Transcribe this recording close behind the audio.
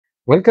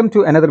Welcome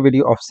to another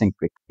video of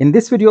Syncquick. In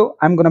this video,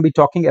 I'm going to be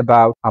talking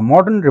about a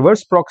modern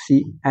reverse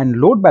proxy and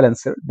load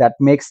balancer that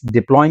makes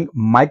deploying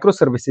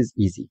microservices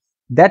easy,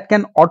 that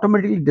can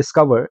automatically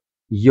discover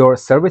your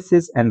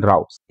services and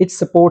routes. It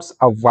supports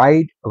a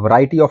wide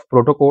variety of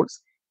protocols,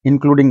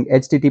 including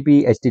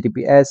HTTP,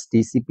 HTTPS,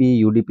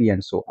 TCP, UDP,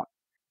 and so on.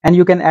 And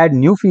you can add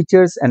new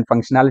features and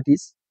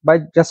functionalities by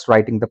just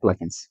writing the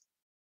plugins.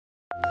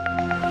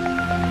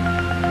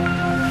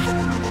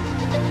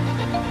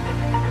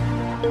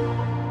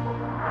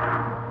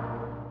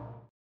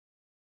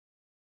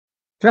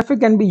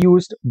 Traefik can be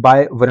used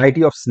by a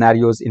variety of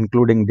scenarios,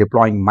 including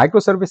deploying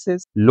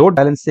microservices, load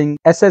balancing,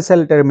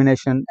 SSL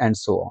termination, and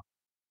so on.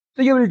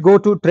 So you will go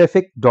to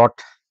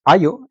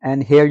traefik.io,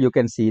 and here you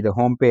can see the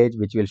home page,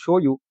 which will show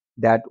you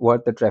that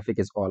what the Traefik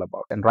is all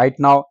about. And right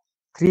now,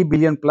 3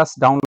 billion plus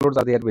downloads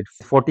are there with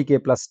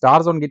 40K plus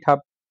stars on GitHub.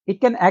 It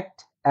can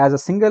act as a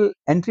single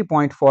entry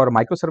point for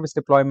microservice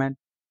deployment,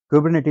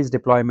 Kubernetes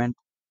deployment,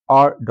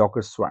 or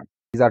Docker Swarm.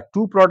 These are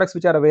two products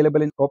which are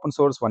available in open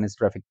source. One is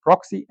Traefik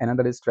Proxy,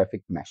 another is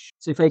Traefik Mesh.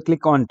 So if I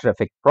click on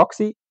Traefik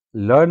Proxy,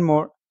 learn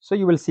more, so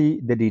you will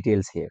see the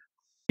details here.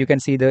 You can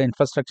see the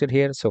infrastructure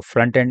here. So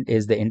front end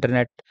is the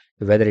internet,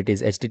 whether it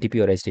is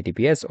HTTP or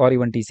HTTPS or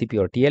even TCP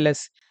or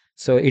TLS.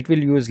 So it will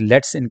use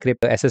Let's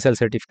Encrypt the SSL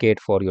certificate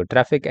for your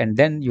traffic, and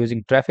then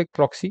using Traefik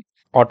Proxy,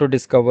 auto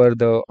discover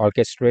the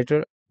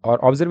orchestrator or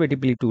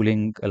observability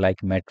tooling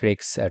like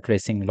metrics,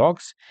 tracing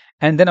logs.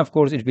 And then of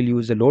course it will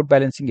use the load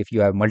balancing if you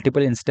have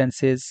multiple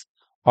instances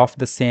of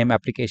the same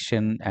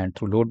application, and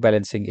through load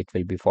balancing it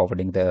will be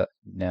forwarding the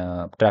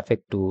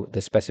traffic to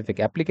the specific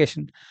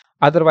application.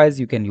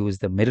 Otherwise you can use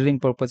the mirroring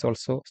purpose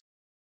also.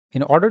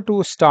 In order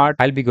to start,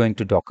 I'll be going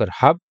to Docker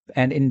Hub,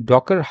 and in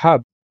Docker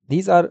Hub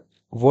these are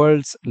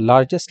world's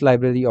largest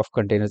library of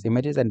containers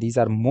images, and these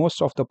are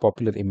most of the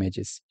popular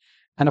images.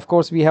 And of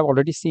course we have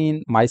already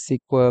seen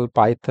MySQL,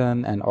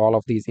 Python, and all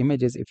of these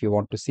images. If you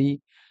want to see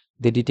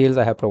the details,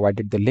 I have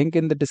provided the link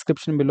in the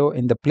description below.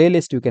 In the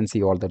playlist you can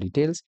see all the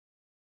details.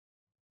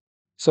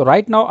 So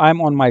right now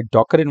I'm on my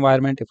Docker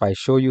environment. If I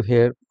show you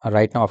here,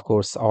 right now of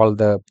course all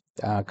the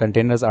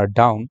containers are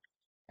down,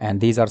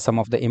 and these are some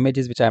of the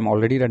images which I'm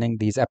already running,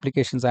 these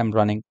applications I'm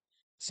running.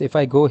 So if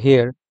I go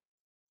here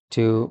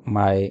to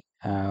my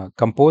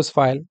compose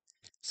file,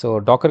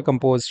 so Docker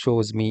compose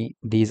shows me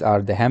these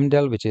are the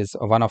Hamdel, which is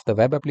one of the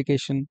web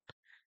application,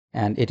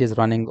 and it is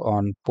running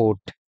on port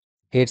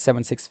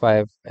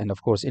 8765, and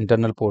of course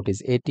internal port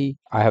is 80.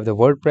 I have the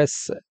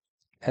WordPress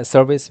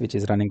service which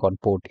is running on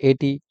port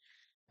 80,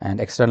 and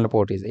external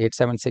port is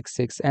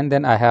 8766, and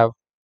then I have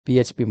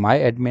PHP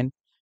myadmin,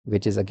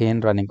 which is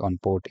again running on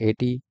port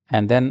 80,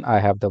 and then I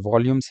have the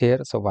volumes here.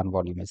 So one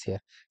volume is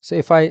here. So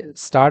if I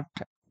start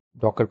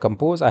Docker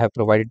Compose, I have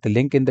provided the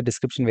link in the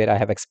description where I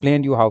have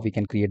explained you how we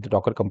can create the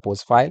Docker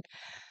Compose file.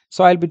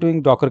 So I'll be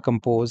doing Docker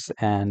Compose,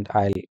 and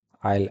I'll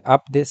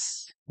up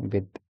this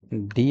with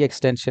D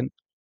extension.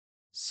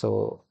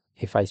 So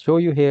if I show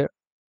you here,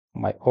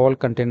 my all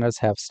containers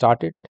have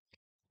started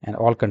and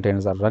all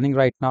containers are running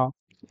right now.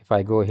 If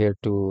I go here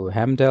to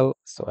Hamdel,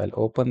 so I'll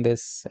open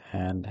this,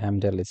 and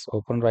Hamdel is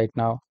open right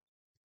now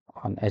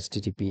on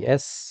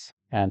HTTPS.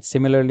 And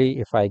similarly,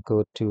 if I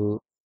go to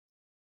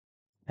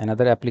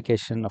another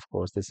application, of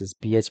course, this is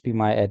PHP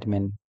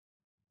myadmin.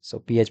 So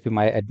PHP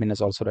myadmin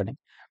is also running.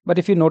 But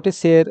if you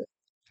notice here,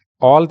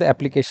 all the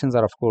applications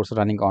are of course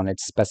running on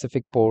its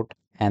specific port,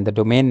 and the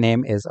domain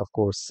name is of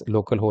course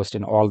localhost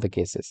in all the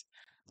cases.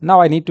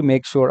 Now I need to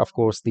make sure, of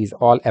course, these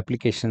all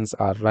applications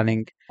are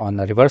running on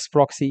a reverse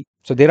proxy.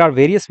 So there are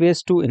various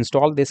ways to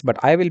install this, but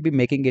I will be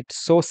making it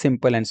so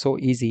simple and so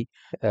easy.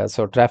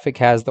 So Traefik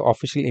has the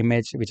official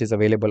image which is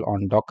available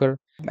on Docker,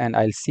 and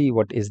I'll see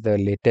what is the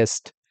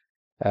latest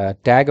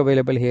tag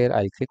available here.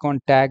 I'll click on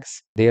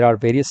tags. There are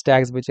various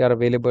tags which are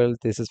available.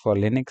 This is for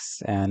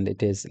Linux and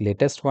it is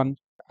latest one.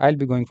 I'll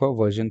be going for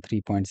version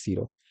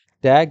 3.0.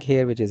 Tag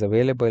here which is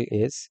available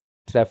is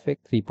Traefik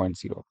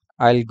 3.0.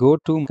 I'll go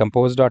to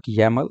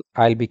compose.yaml.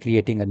 I'll be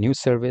creating a new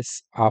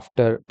service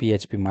after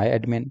PHP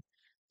myadmin.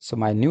 So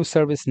my new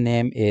service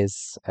name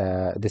is,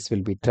 this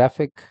will be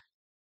Traefik.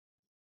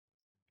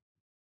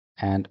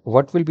 And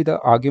what will be the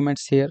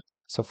arguments here?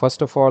 So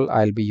first of all,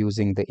 I'll be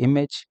using the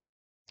image.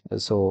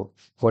 So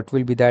what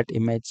will be that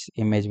image?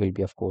 Image will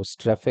be of course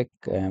Traefik,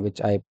 which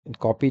I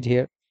copied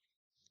here,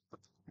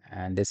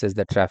 and this is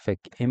the Traefik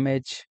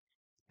image,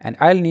 and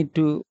I'll need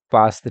to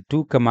pass the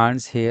two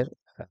commands here.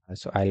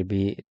 So I'll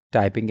be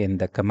typing in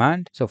the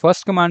command. So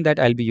first command that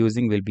I'll be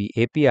using will be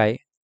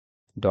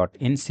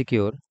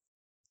api.insecure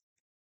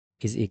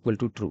is equal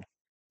to true.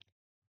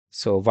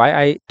 So why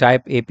I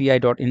type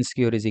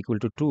api.insecure is equal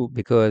to true?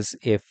 Because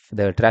if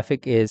the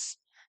traffic is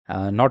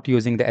not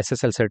using the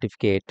SSL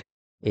certificate,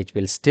 it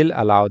will still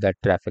allow that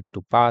traffic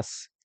to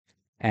pass.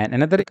 And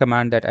another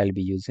command that I'll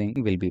be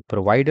using will be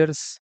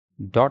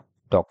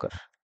providers.docker.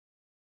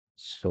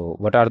 So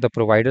what are the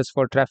providers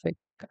for traffic?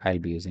 I'll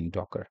be using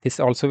Docker. This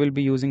also will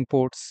be using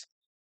ports.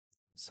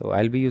 So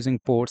I'll be using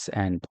ports,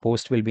 and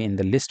post will be in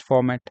the list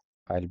format.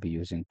 I'll be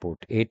using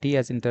port 80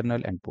 as internal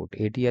and port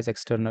 80 as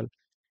external.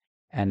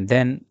 And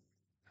then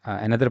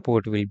another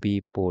port will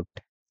be port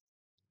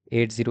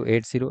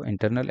 8080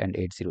 internal and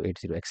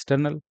 8080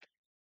 external.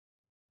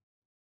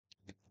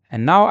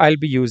 And now I'll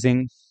be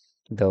using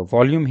the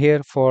volume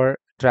here for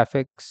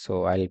traffic.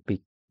 So I'll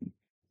be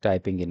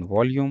typing in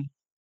volume.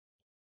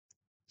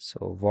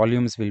 So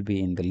volumes will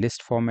be in the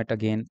list format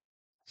again.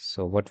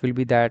 So what will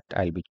be that?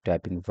 I'll be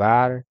typing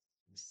var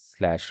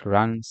slash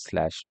run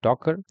slash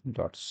docker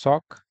dot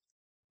sock,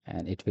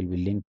 and it will be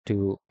linked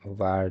to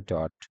var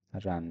dot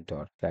run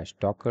dot slash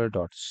docker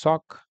dot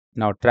sock.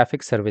 Now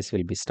traffic service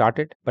will be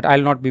started, but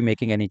I'll not be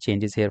making any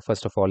changes here.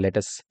 First of all, let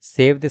us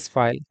save this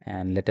file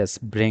and let us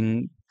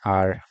bring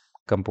our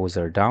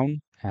composer down.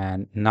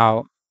 And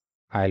now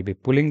I'll be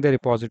pulling the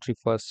repository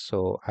first.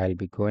 So I'll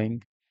be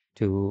going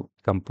to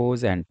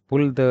compose and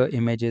pull the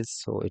images.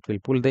 So it will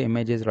pull the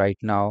images right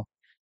now.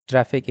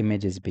 Traffic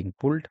image is being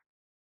pulled.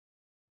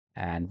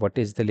 And what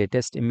is the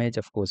latest image?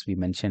 Of course, we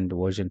mentioned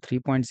version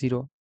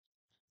 3.0.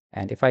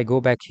 And if I go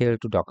back here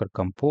to Docker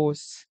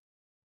Compose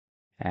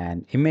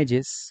and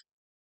images,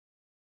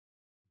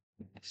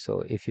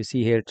 so if you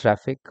see here,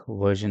 traffic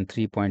version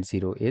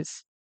 3.0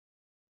 is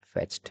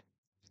fetched.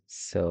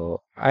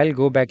 So I'll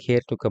go back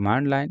here to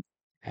command line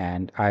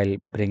and I'll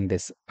bring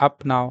this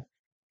up now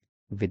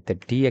with the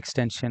D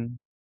extension.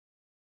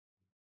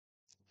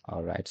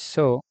 All right,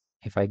 so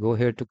if I go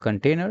here to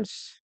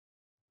containers,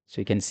 so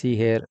you can see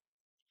here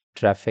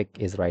traffic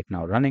is right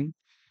now running.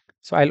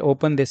 So I'll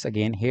open this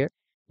again here.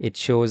 It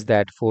shows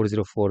that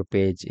 404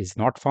 page is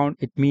not found.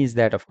 It means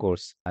that, of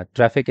course,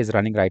 traffic is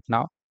running right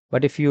now.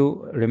 But if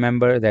you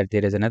remember that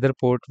there is another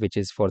port which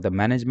is for the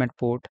management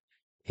port,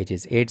 it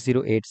is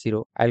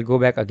 8080. I'll go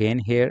back again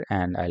here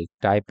and I'll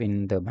type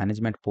in the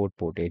management port,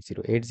 port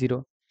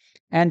 8080.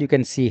 And you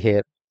can see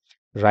here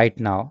right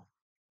now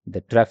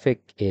the traffic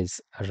is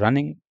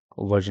running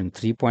version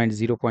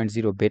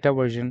 3.0.0 beta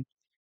version.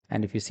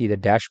 And if you see the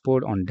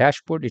dashboard, on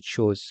dashboard it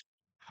shows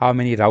how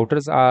many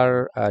routers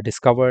are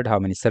discovered, how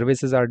many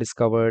services are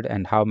discovered,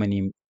 and how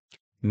many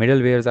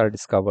middlewares are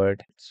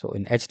discovered. So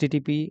in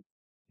HTTP,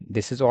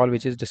 this is all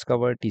which is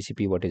discovered.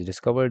 TCP, what is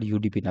discovered.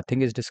 UDP,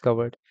 nothing is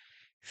discovered.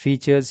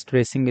 Features,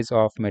 tracing is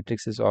off,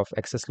 metrics is off,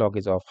 access log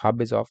is off,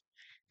 hub is off,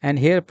 and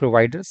here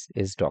providers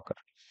is Docker.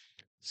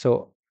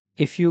 So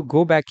if you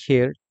go back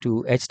here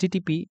to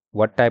HTTP,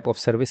 what type of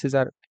services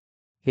are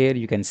here?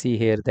 You can see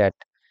here that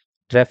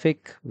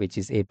traffic, which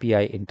is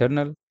API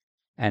internal,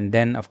 and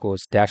then of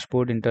course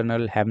dashboard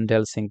internal,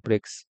 Hamdel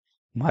syncprix,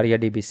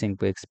 MariaDB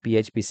syncprix,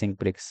 PHP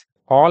syncprix.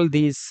 All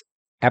these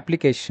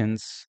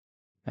applications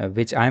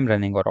which I'm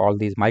running, or all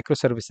these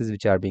microservices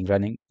which are being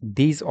running,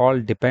 these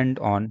all depend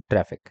on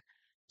traffic.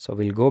 So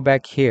we'll go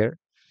back here,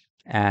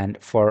 and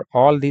for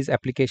all these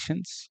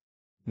applications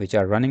which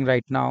are running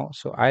right now,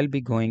 so I'll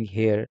be going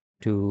here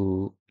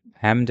to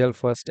Hamdel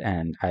first,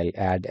 and I'll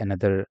add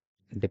another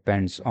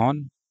depends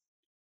on,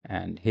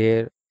 and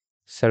here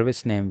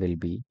service name will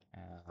be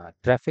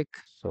traffic.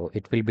 So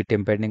it will be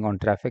depending on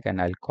traffic, and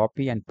I'll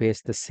copy and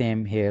paste the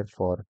same here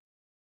for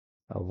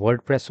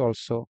WordPress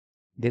also.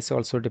 This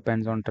also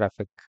depends on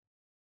traffic.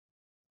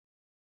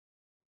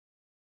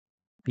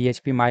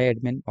 PHP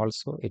myadmin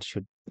also, it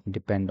should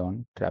depend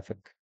on traffic.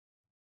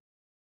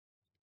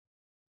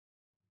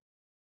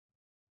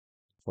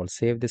 I'll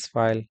save this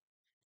file,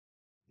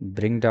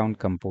 bring down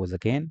compose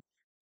again,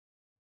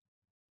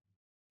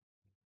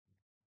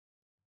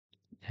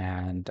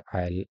 and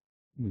I'll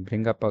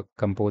bring up a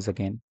compose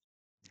again.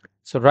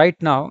 So right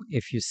now,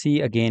 if you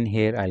see again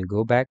here, I'll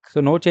go back. So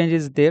no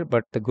changes there,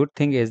 but the good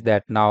thing is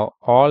that now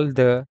all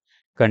the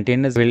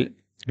containers will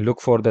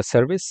look for the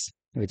service,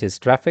 which is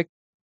traffic.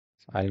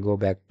 I'll go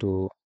back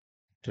to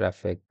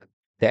traffic.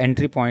 The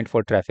entry point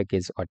for traffic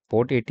is at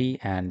port 80,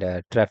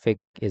 and traffic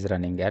is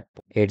running at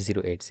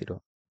 8080.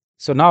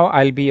 So now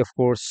I'll be, of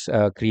course,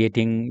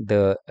 creating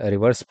the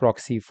reverse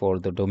proxy for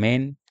the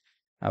domain.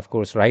 Of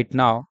course, right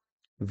now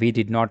we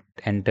did not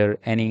enter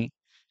any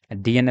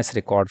DNS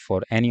record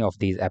for any of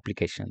these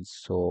applications.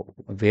 So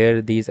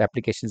where these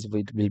applications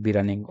will be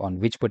running on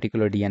which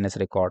particular DNS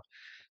record.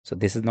 So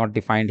this is not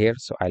defined here.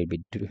 So I'll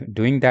be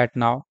doing that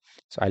now.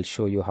 So I'll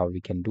show you how we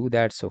can do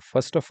that. So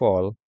first of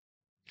all,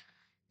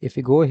 if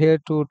you go here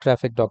to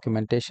traffic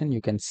documentation,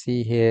 you can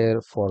see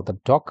here for the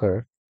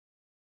Docker,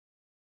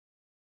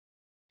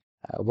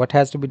 what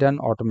has to be done: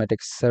 automatic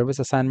service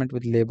assignment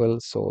with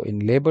labels. So in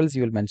labels,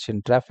 you will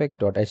mention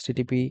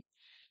traffic.http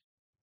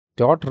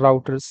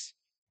routers,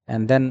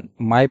 and then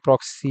my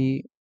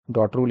proxy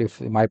dot rule if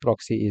my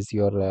proxy is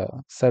your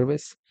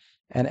service,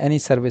 and any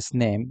service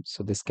name.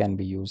 So this can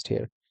be used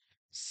here.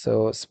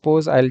 So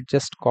suppose I'll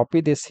just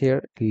copy this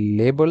here,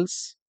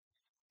 labels,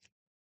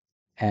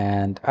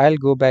 and I'll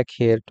go back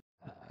here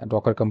to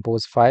Docker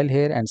Compose file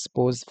here, and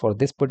suppose for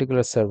this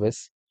particular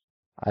service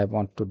I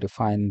want to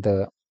define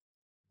the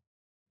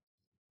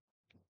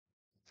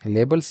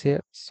labels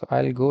here. So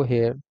I'll go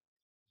here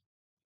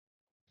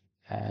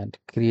and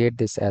create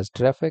this as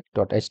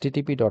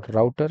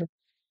traffic.http.router,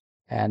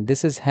 and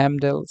this is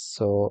Hamdel.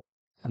 So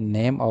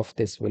name of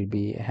this will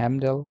be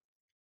Hamdel.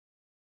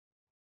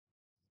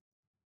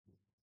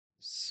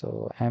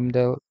 So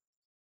Hamdel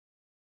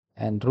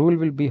and rule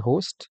will be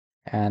host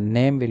and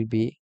name will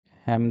be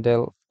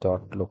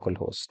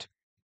hamdel.localhost.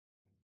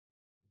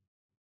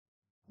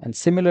 And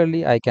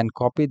similarly, I can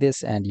copy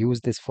this and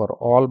use this for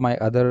all my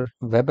other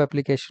web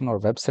application or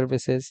web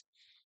services.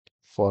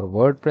 For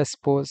WordPress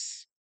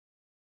posts,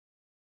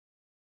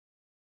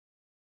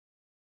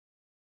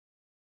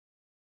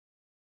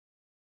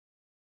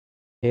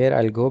 here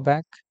I'll go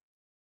back,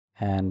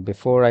 and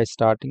before I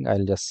starting,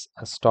 I'll just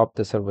stop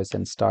the service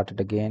and start it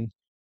again.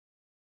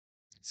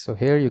 So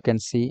here you can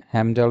see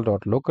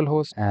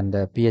hamdel.localhost and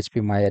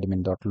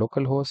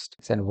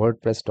phpMyAdmin.localhost and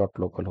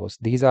WordPress.localhost.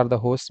 These are the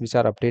hosts which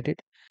are updated.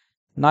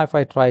 Now if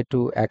I try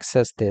to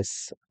access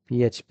this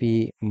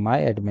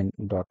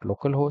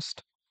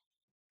phpMyAdmin.localhost,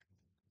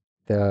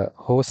 the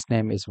host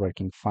name is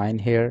working fine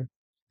here.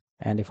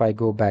 And if I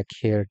go back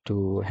here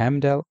to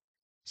Hamdel,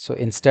 so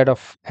instead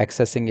of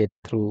accessing it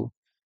through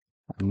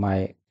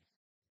my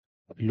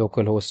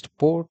localhost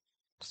port,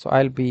 so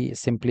I'll be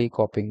simply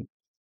copying,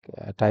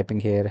 typing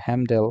here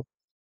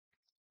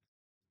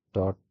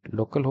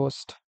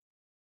hamdel.localhost,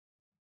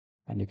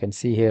 and you can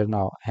see here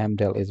now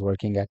Hamdel is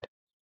working at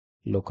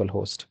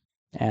localhost.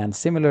 And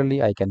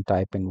similarly, I can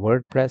type in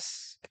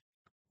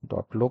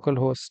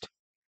WordPress.localhost,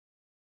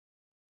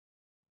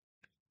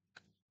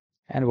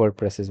 and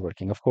WordPress is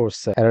working. Of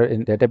course, error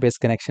in database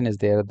connection is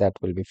there, that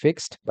will be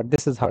fixed, but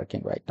this is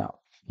working right now.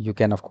 You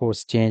can of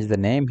course change the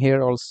name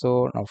here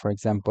also. Now, for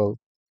example,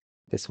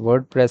 this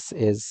WordPress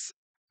is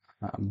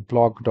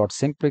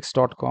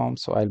blog.syncprix.com,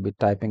 so I'll be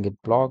typing it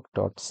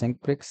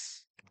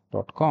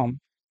blog.syncprix.com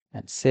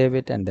and save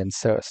it, and then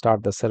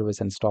start the service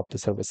and stop the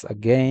service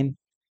again.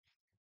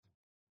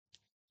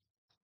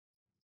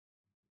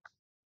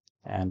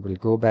 And we'll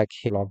go back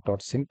here,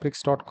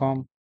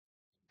 blog.syncprix.com.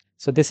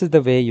 So this is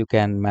the way you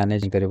can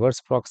manage the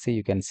reverse proxy.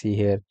 You can see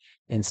here,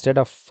 instead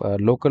of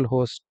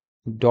localhost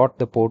dot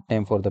the port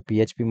name for the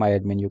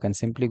phpMyAdmin, you can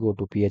simply go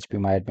to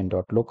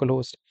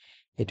phpMyAdmin.localhost.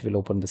 It will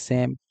open the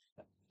same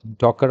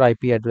Docker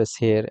IP address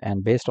here,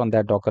 and based on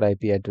that Docker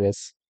IP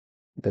address,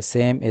 the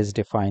same is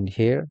defined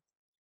here.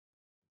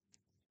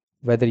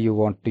 Whether you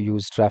want to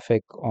use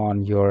Traefik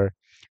on your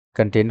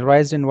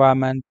containerized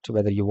environment,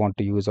 whether you want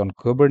to use on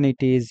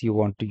Kubernetes, you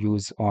want to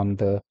use on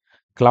the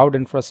cloud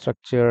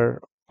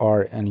infrastructure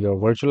or in your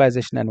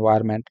virtualization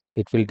environment,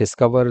 it will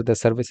discover the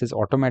services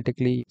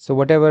automatically. So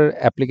whatever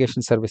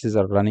application services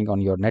are running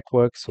on your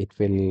networks, it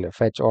will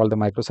fetch all the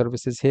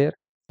microservices here.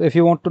 So if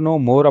you want to know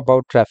more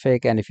about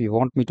Traefik, and if you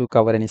want me to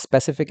cover any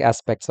specific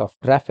aspects of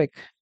Traefik,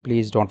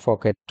 please don't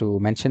forget to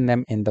mention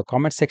them in the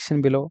comment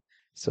section below.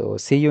 So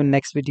see you in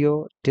next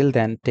video. Till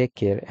then, take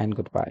care and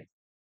goodbye.